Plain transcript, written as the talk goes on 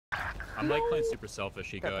I'm like playing super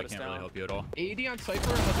selfish, Hiko. I can't really help you at all. 80 on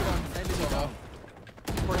Cypher, 100 on Sova.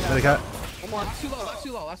 One more,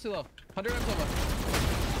 last too low. 100 on Sova.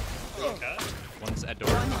 Okay. One's at door.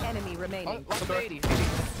 One enemy remaining. 80.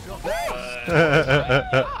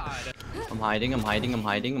 I'm hiding,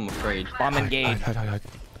 I'm afraid. Bomb engaged.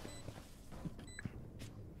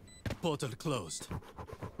 Portal closed.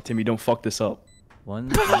 Timmy, don't fuck this up. One.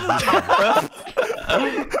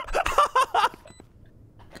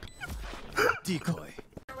 Decoy.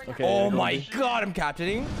 Okay, Oh my god, I'm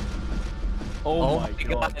captaining. Oh my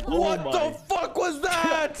god. What the fuck was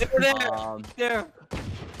that?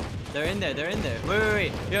 They're in there.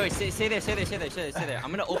 Wait. Yo, stay there.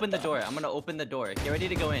 I'm gonna open the door. Get ready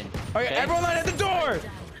to go in. Alright, everyone line at the door!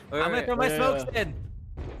 I'm gonna throw my smokes in.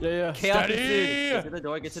 Yeah. Chaos Steady. ensues. Get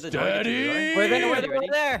to the door. Steady. We're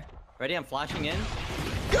there. Ready? I'm flashing in.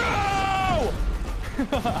 Go!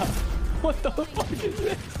 What the fuck is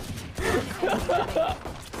this?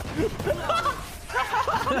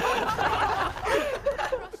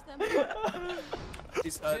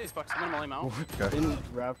 He's boxing. I'm gonna molly him out. In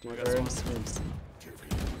Raptor.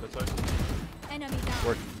 Enemy down.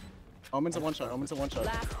 Work. Omen's a one shot.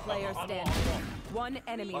 Last player standing. One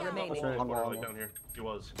enemy remaining. Down here. He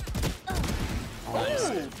was.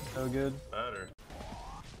 So good. Better.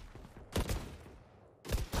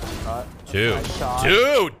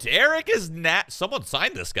 Dude, Derek is not. Someone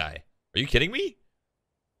signed this guy. Are you kidding me?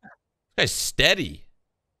 This guy's steady.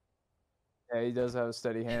 Yeah, he does have a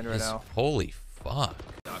steady hand right now. Holy fuck.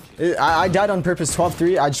 I died on purpose.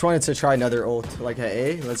 12-3. I just wanted to try another ult, like at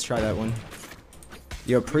A. Let's try that one.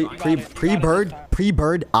 Yo, pre-bird.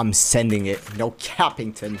 I'm sending it. No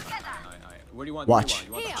Cappington. What do you want? Watch.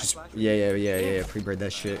 Just, yeah. Pre-bird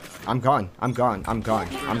that shit. I'm gone.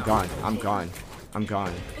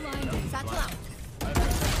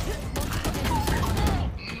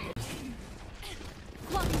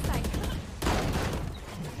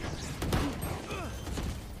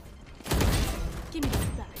 Give me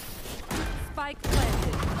the spike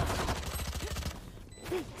planted.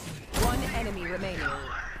 One enemy remaining.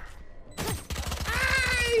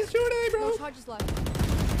 He's shooting, bro! No charges left.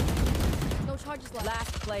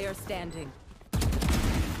 Last player standing.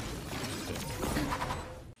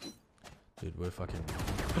 Dude, we're fucking.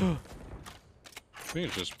 I think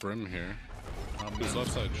it's just Brim here. His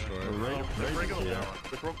left side short.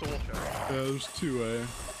 They broke the wall. Yeah, there's 2A.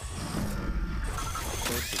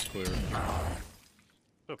 First is clear.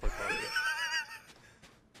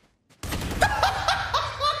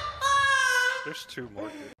 There's two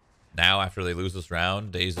more. Now, after they lose this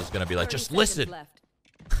round, Daze is gonna be like, just listen.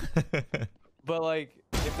 But like,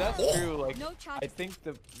 if that's true, like, I think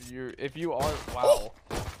if you are, wow.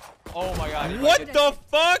 Oh my god. What the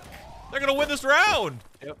fuck? They're gonna win this round.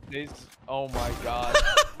 Yep. Oh my god.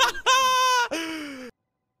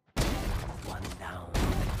 One down.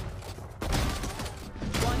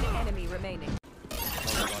 One enemy remaining.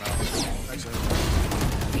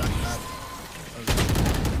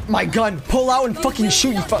 My gun. Pull out and fucking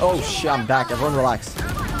shoot. You oh shit, I'm back. Everyone relax.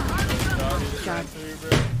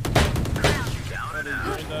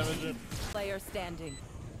 Player standing.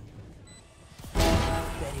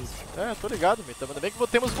 É, tô ligado, Vitor. Ainda bem que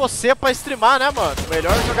temos você pra streamar, né, mano? O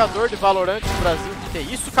melhor jogador de Valorant do Brasil. Que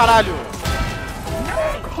isso, caralho?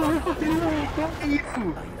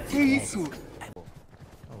 Que isso?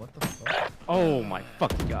 Oh my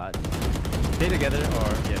fucking god. Stay together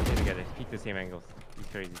or stay together. Keep the same angles. He's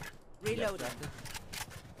crazy. Reload.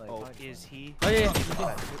 Oh, is he? Oh yeah.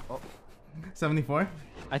 74.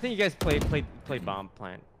 I think you guys play bomb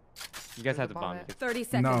plant. You guys have the bomb. 30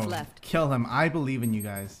 seconds left. Kill him. I believe in you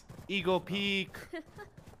guys. Ego peak.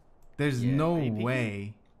 There's no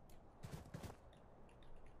way.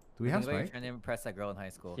 Do we have spike? Trying to impress that girl in high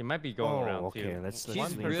school. He might be going around too. Okay, let's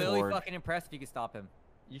really fucking impressed if you can stop him.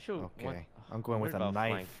 You should. Okay, I'm going with a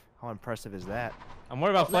knife. How impressive is that? I'm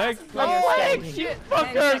worried about flag. Oh, shit!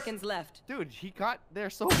 10 seconds left. Dude, he got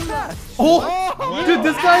there so fast. Oh, dude,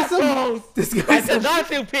 this guy's so. This guy's I said not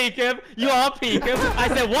to peek him. You all peek him. I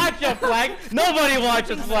said watch your flag. Nobody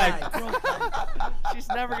watches flag. She's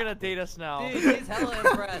never gonna date us now. Dude, he's hella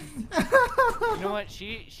impressed. You know what?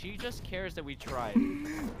 She just cares that we tried.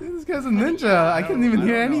 This guy's a ninja. I couldn't even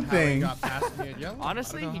hear anything.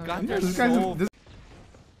 Honestly, he got there This so guy's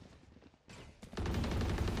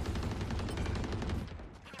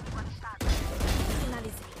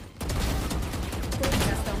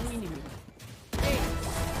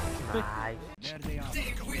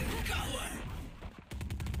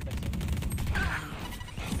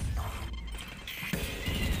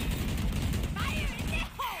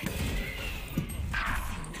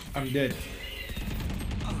I'm dead.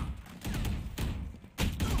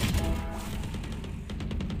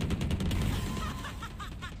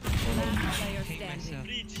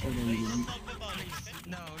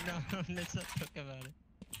 No, let's not talk about it.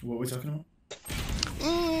 What are we talking about?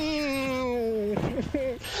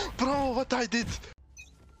 Bro, what I did?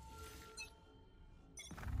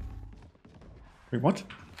 Wait, what?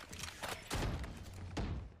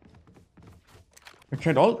 I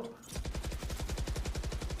can't ult?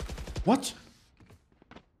 What?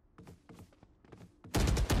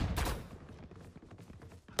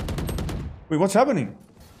 Wait, what's happening?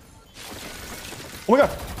 Oh my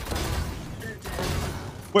god!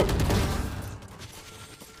 Wait.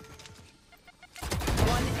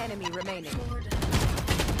 One enemy remaining.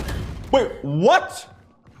 Wait, what?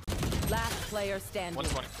 Last player standing.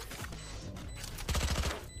 120.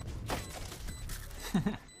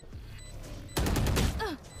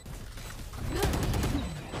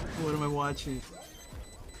 What am I watching?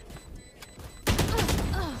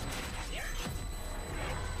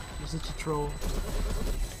 You're such a troll.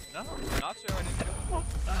 No, not sure. I didn't know.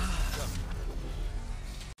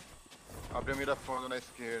 Abre a mira fundo na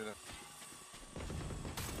esquerda.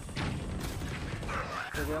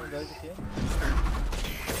 Pegamos dois aqui.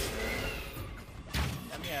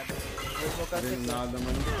 É merda. Vou colocar esse aqui. Nada,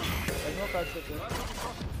 mano. Vai colocar esse aqui.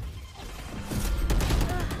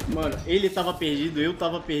 Mano, ele tava perdido, eu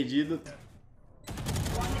tava perdido.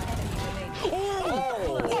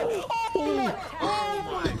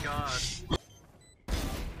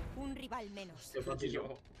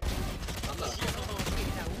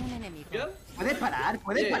 ¿Puedes parar?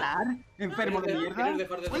 ¿Puedes parar? Enfermo de mierda.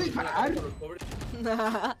 ¿Puedes parar?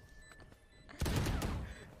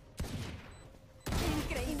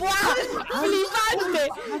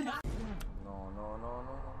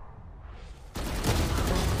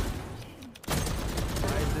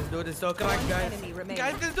 This dude is so correct, guys.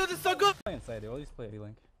 Guys, this dude is so good. Play inside, they always play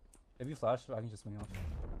A-Link. If you flash, I can just swing off.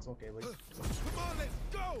 It's okay, Link.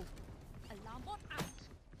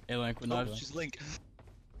 A-Link, we're not. She's Link.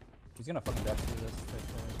 He's gonna fucking dash through this.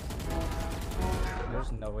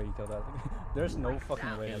 There's no way you kill that. There's no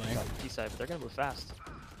fucking way. T-side, but they're gonna move fast.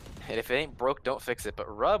 And if it ain't broke, don't fix it. But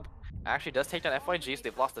Rub actually does take down FYG, so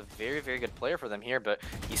they've lost a very, very good player for them here, but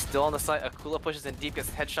he's still on the side. Akula pushes in deep, gets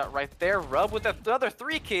a headshot right there. Rub with another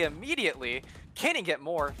 3K immediately. Can he get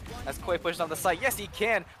more? As Koi pushes on the side. Yes, he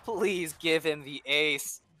can. Please give him the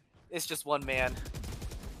ace. It's just one man.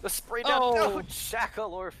 The spray down. No,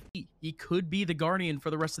 Shackleorf. He could be the Guardian for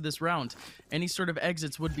the rest of this round. Any sort of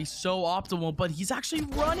exits would be so optimal, but he's actually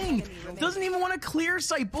running. Doesn't even want to clear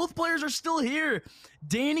sight. Both players are still here.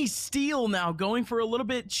 Danny Steele now going for a little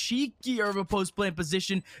bit cheekier of a post-plant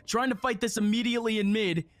position, trying to fight this immediately in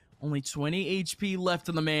mid. Only 20 HP left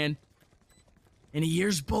on the man. And he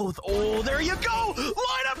hears both. Oh, there you go!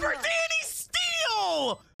 Line up for Danny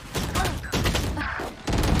Steele!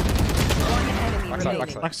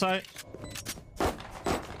 Backside.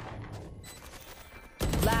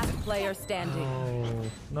 Last player standing.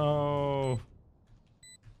 Oh, no.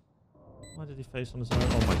 Why did he face on his own?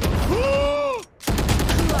 Oh my god.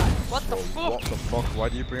 What the fuck? What the fuck? Why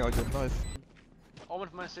do you bring out your knife? Omen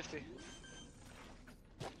of minus 50.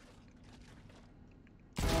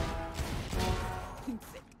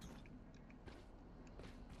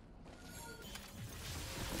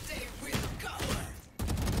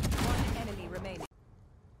 One enemy remaining.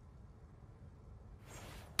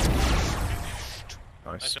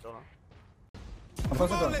 Nice. I'm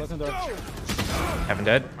closing door. Heaven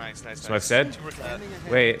dead. Nice. Smoke's dead.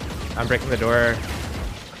 Wait, I'm breaking the door.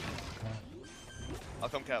 I'll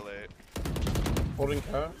come cat late. Holding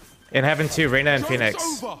cat. In Heaven 2, Reyna and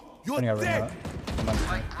Phoenix.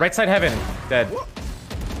 Right side Heaven, dead. Oh,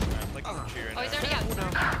 he's already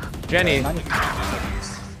out. Jenny. 2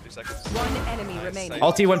 seconds. One enemy remaining.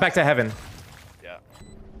 Ulti went back to Heaven. Yeah.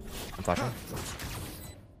 I'm flashing.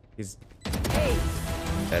 He's Hey.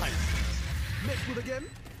 dead.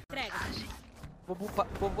 Vou bufar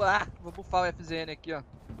o FZN aqui, ó.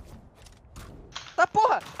 Tá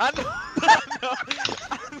porra! Ah, não!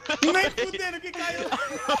 Nem fudendo que caiu!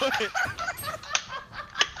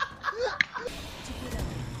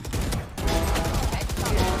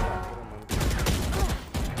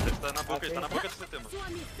 Tá na boca do sistema.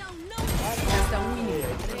 Resta um inimigo.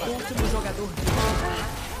 Último jogador.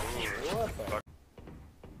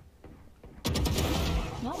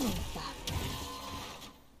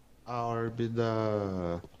 A orb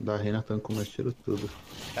da Reina tancou meus tiros tudo.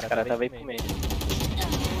 O cara tava aí pro meio.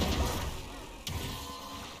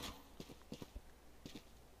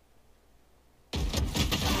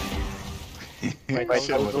 Vai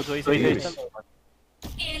ser os dois aí também, mano.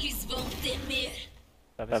 Eles vão temer.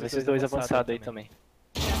 Pra ver esses dois avançados aí também.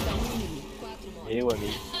 Meu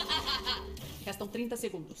amigo. Restam 30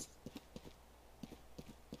 segundos.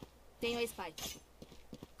 Tenho a spike.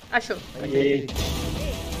 Achou.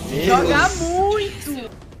 Joga muito!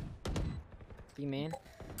 B-man.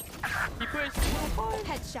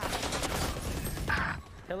 Headshot.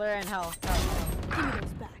 Pillar and hell. Give me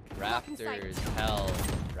those back. Raptors, hell.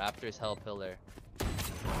 Raptors, hell, pillar.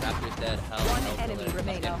 Raptors dead, hell, One hell, enemy pillar.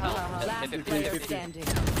 remaining. Last player standing.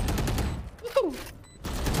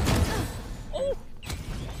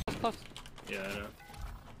 Yeah, I know.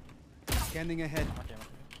 Scanning ahead.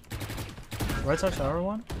 Right our shower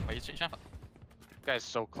one? Guy's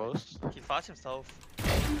so close. He fought himself.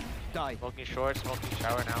 Die. Smoking short, smoking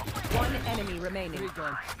shower now. One enemy remaining.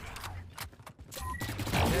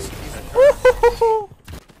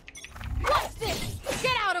 What's this?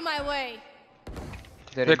 Get out of my way!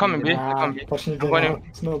 They're coming, B. They're coming, B. Pushing I'm going in.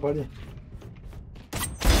 It's nobody.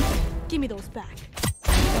 Give me those back.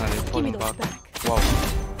 They're Give me pulling those back. back. Wow.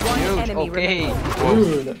 One Huge. enemy Okay.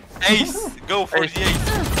 remaining. Dude. Ace! Go for the ace!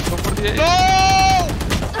 Go for the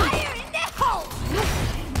Fire in the hole!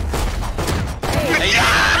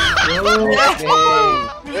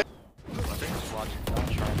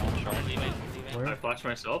 I flashed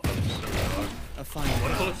myself. I'm just A fine.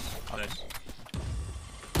 one close. Nice.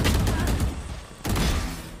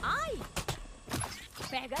 Ai!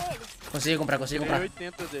 Pega eles. Consegui comprar. 80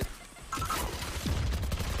 dele.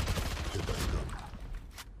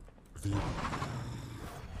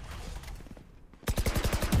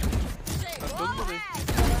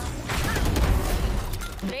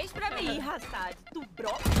 Três pra mim, hastad. Tu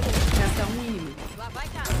broca. Resta um inimigo. Lá vai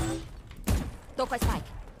cá. Tô com a spike.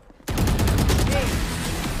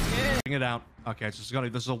 Bring it out. Okay, so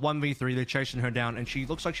this is a 1v3. They're chasing her down, and she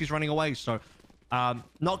looks like she's running away. So,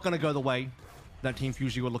 not gonna go the way that Team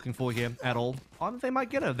Fuzi were looking for here at all. They might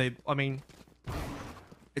get her. I mean,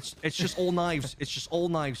 it's just all knives. It's just all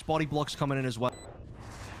knives. Body blocks coming in as well.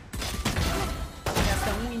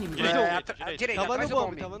 Resta um inimigo. Direita, Tava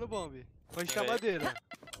no bombe. Pode ficar madeira.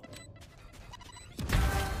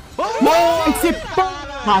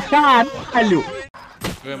 Caralho!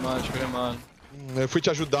 Mano. Eu fui te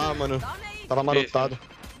ajudar, mano. Tava marotado.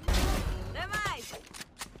 Até mais.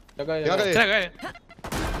 Pega aí.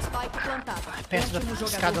 Spike plantado. Pensa da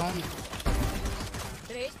escada 1.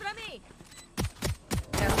 Três pra mim.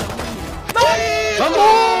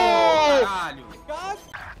 Caralho!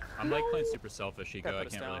 I'm like playing super selfish, Hiko. I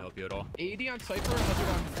can't really help you at all. 80 on Cypher, 100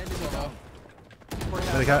 on Solo.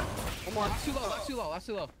 They got. One more. Last too low.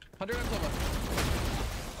 100 on Solo.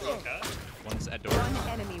 Okay. One's at door. One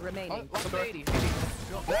enemy remaining. Last 80.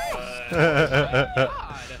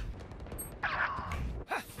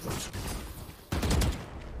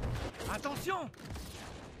 Attention!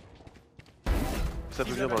 Ça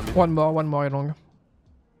peut venir dans le mid. One more long.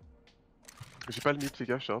 J'ai pas le mid, fais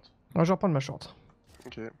gaffe, short. Non, je vais reprendre ma short.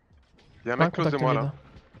 Ok. Y'a un mec close de moi là.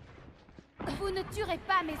 Vous ne tuerez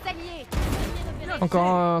pas mes alliés. Encore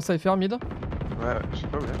un Cypher mid. Ouais, je sais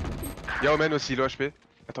pas où il est. Y'a Omen aussi, low HP.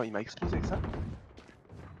 Attends, il m'a explosé avec ça.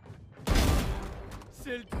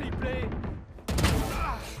 C'est le triplé.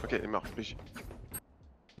 Ok, il est mort, PJ.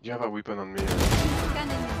 You have a weapon on me.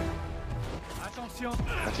 Attention.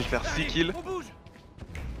 Va-t-il faire 6 kills? On bouge.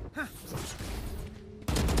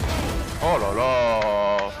 Oh là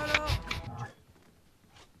là.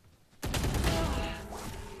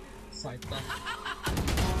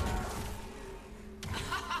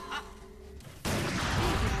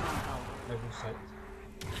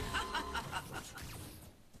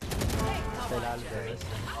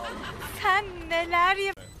 Sen neler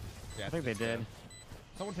yap... Yeah, I think they did.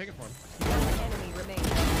 Someone take it for him. Enemy remaining.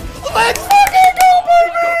 Let's fucking go,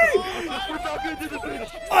 baby!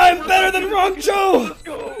 I'm better than Rockjo!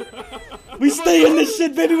 We stay in this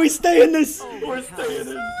shit, baby. We stay in this. We're staying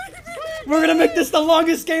in. We're gonna make this the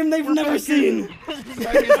longest game they've never seen.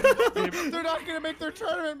 They're not gonna make their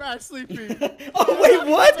tournament match, Sleepy. Oh wait,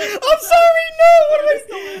 what? I'm sorry. No. What am I?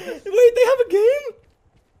 Wait, they have a game?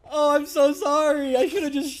 Oh, I'm so sorry. I should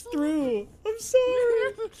have just threw. I'm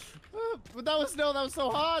sorry. But that was so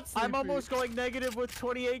hot, Sleepy. I'm almost going negative with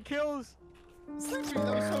 28 kills. Sleepy,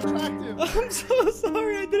 that was so attractive. I'm so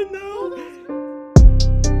sorry. I didn't know.